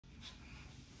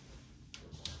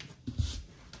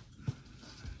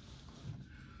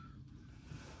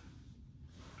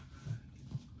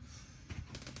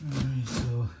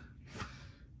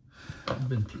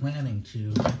been planning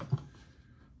to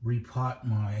repot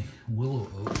my willow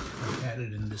oak. I've had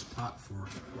it in this pot for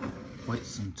quite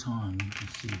some time. You can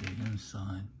see the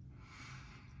inside.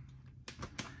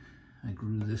 I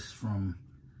grew this from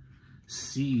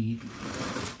seed,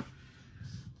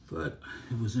 but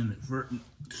it was inadvertent.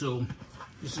 So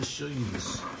just to show you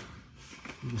this,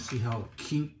 you can see how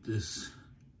kinked this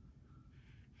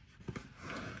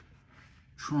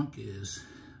trunk is.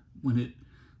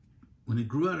 When it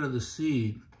grew out of the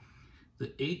seed,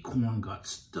 the acorn got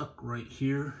stuck right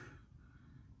here,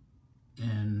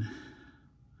 and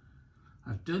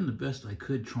I've done the best I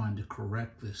could trying to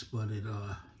correct this, but it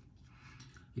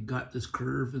got this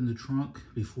curve in the trunk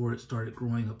before it started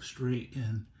growing up straight,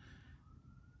 and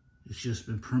it's just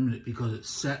been permanent because it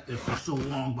sat there for so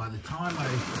long. By the time I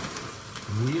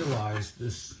realized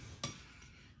this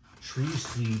tree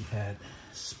seed had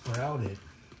sprouted,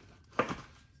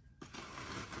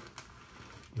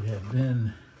 it had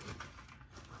been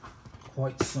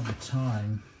quite some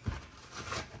time,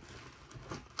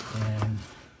 and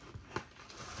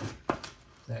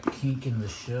that kink in the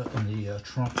shell and the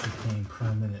trunk became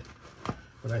permanent.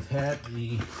 But I've had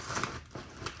the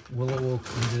willow oak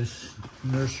in this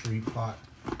nursery pot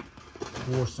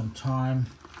for some time.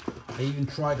 I even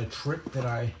tried a trick that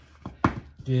I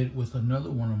did with another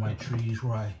one of my trees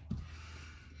where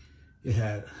it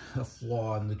had a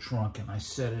flaw in the trunk, and I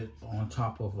set it on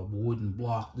top of a wooden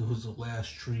block. This was the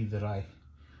last tree that I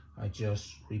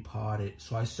just repotted.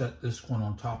 So I set this one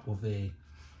on top of a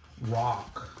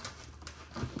rock,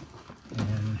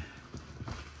 and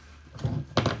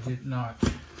it did not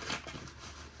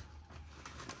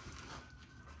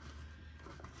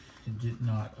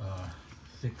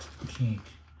fix the kink.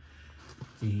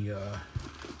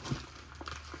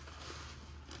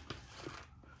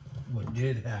 What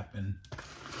did happen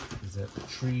is that the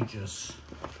tree just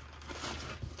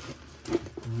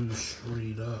grew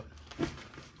straight up,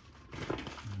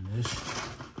 and this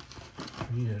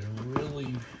tree had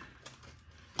really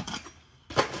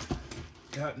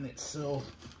gotten itself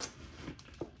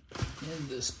in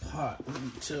this pot, let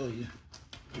me tell you.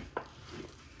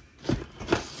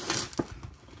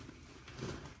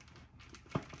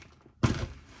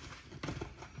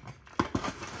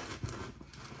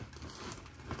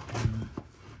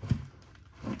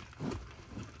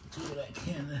 Do what I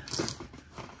can to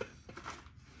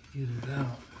get it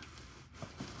out.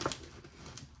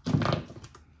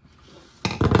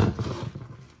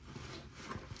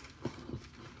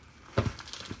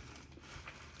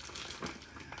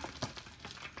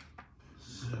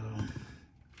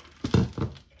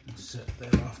 Set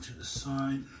that off to the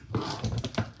side.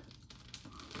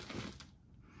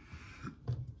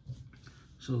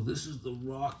 So this is the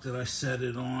rock that I set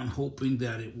it on, hoping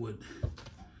that it would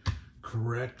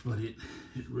correct, but it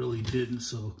really didn't.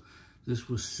 So this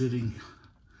was sitting,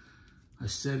 I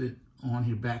set it on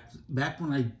here back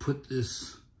when I put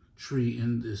this tree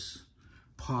in this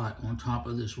pot on top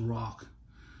of this rock.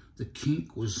 The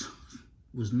kink was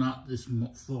not this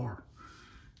far,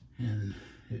 and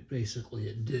it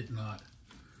did not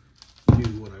do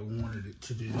what I wanted it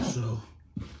to do. So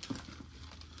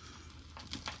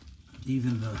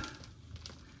even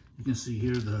you can see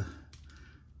here the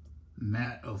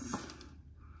mat of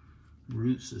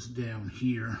roots is down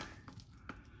here,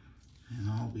 and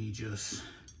I'll be just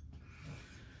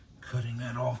cutting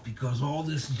that off, because all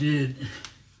this did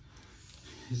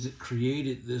is it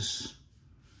created this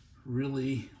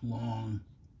really long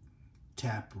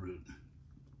taproot.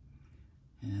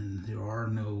 And there are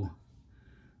no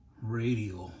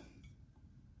radial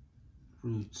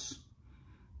roots.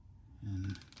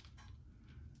 And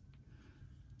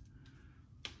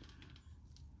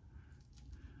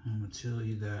I'm going to tell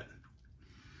you that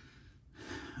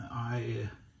I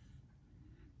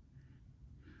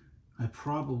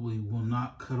probably will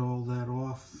not cut all that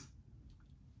off.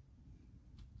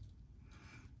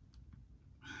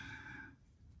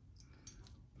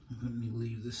 Let me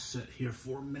leave this set here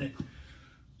for a minute.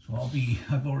 So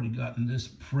I've already gotten this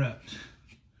prepped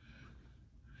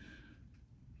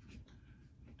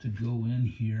to go in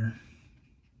here.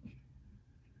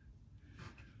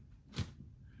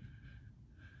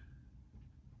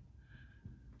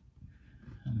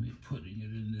 I'll be putting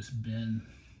it in this bin,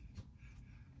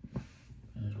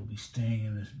 and it'll be staying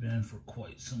in this bin for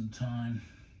quite some time.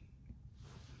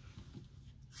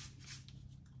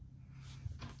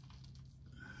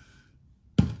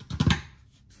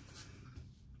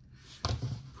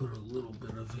 Put a little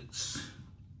bit of its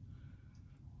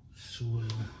soil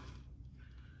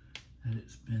that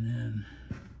it's been in.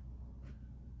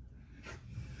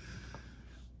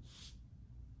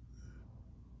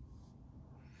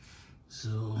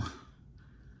 So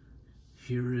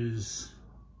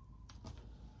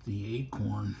the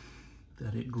acorn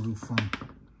that it grew from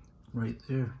right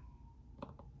there.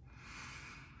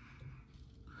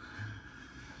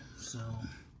 So,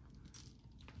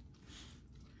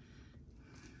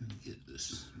 let me get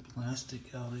this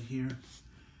plastic out of here.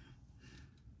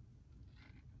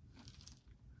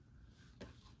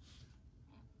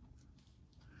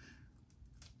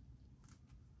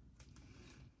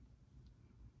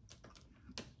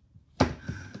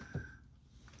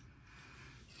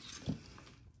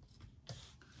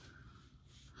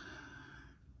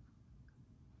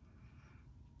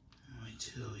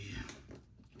 Tell you,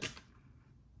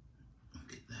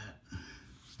 look at that.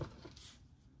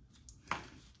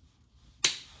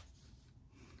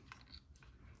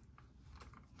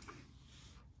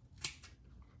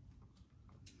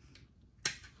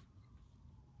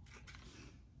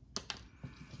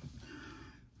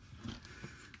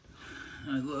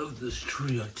 I love this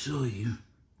tree, I tell you.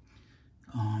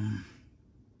 I'm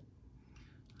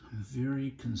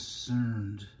very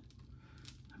concerned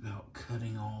about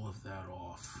cutting all of that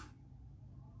off.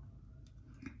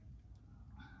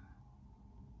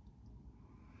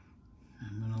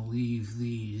 I'm gonna leave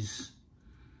these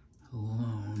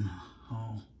alone.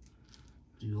 I'll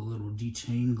do a little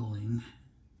detangling.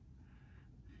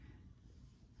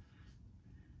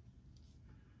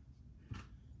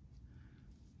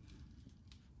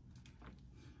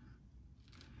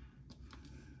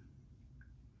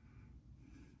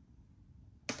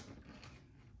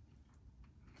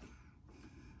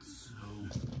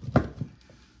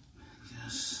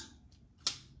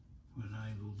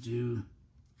 Do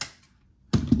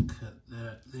cut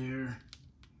that there,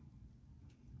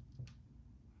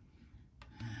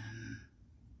 and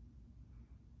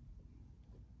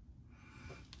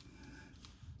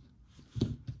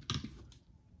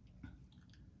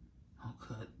I'll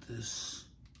cut this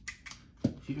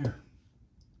here,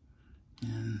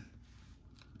 and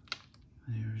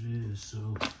there it is.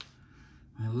 So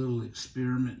my little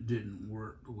experiment didn't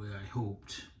work the way I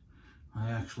hoped. I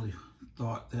actually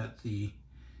thought that the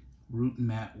root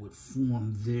mat would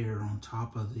form there on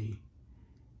top of the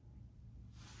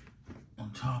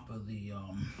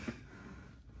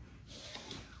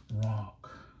rock,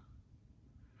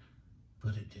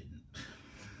 but it didn't.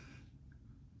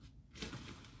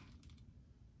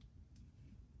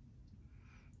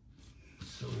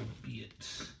 So be it.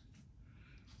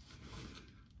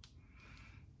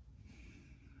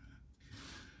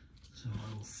 So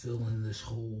I will fill in this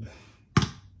hole.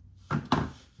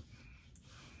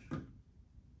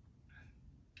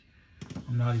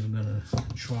 I'm not even gonna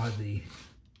try the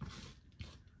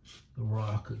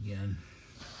rock again.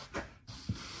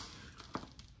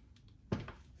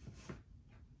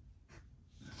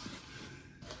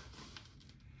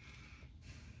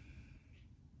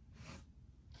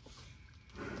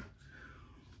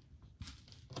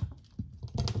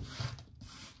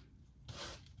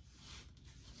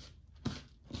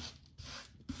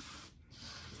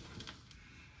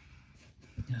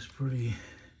 That's pretty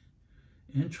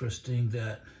interesting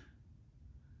that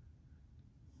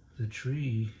the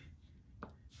tree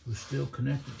was still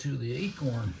connected to the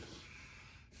acorn.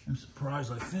 I'm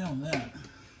surprised I found that.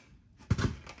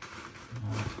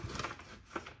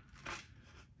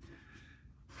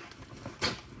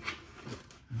 It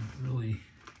really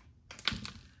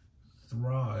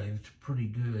thrived pretty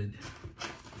good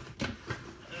in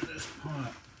this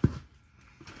pot.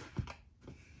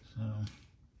 So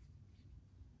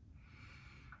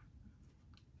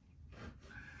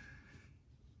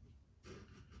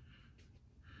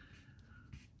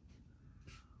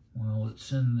while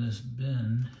it's in this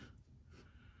bin,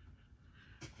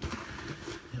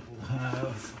 it will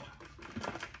have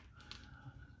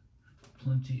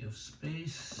plenty of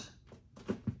space.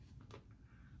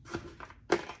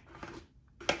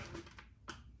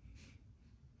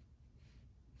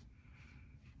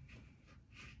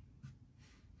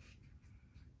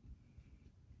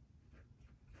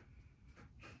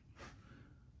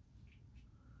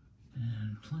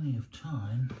 And plenty of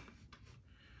time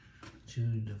to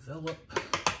develop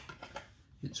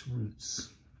its roots.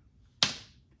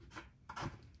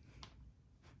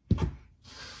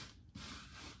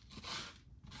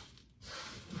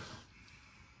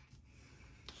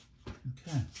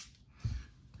 Okay,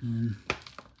 and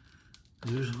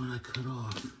there's what I cut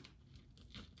off.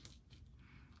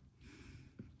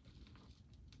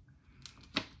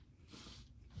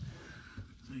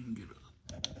 So you can get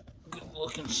a good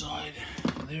look inside.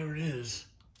 There it is.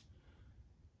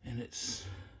 And its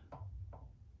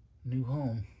new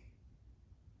home.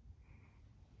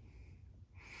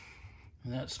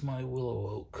 And that's my willow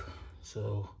oak.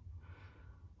 So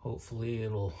hopefully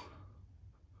it'll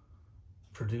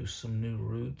produce some new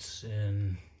roots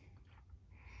and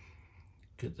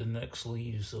get the next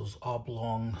leaves, those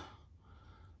oblong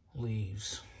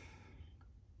leaves.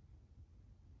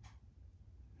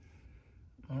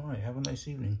 All right, have a nice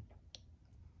evening.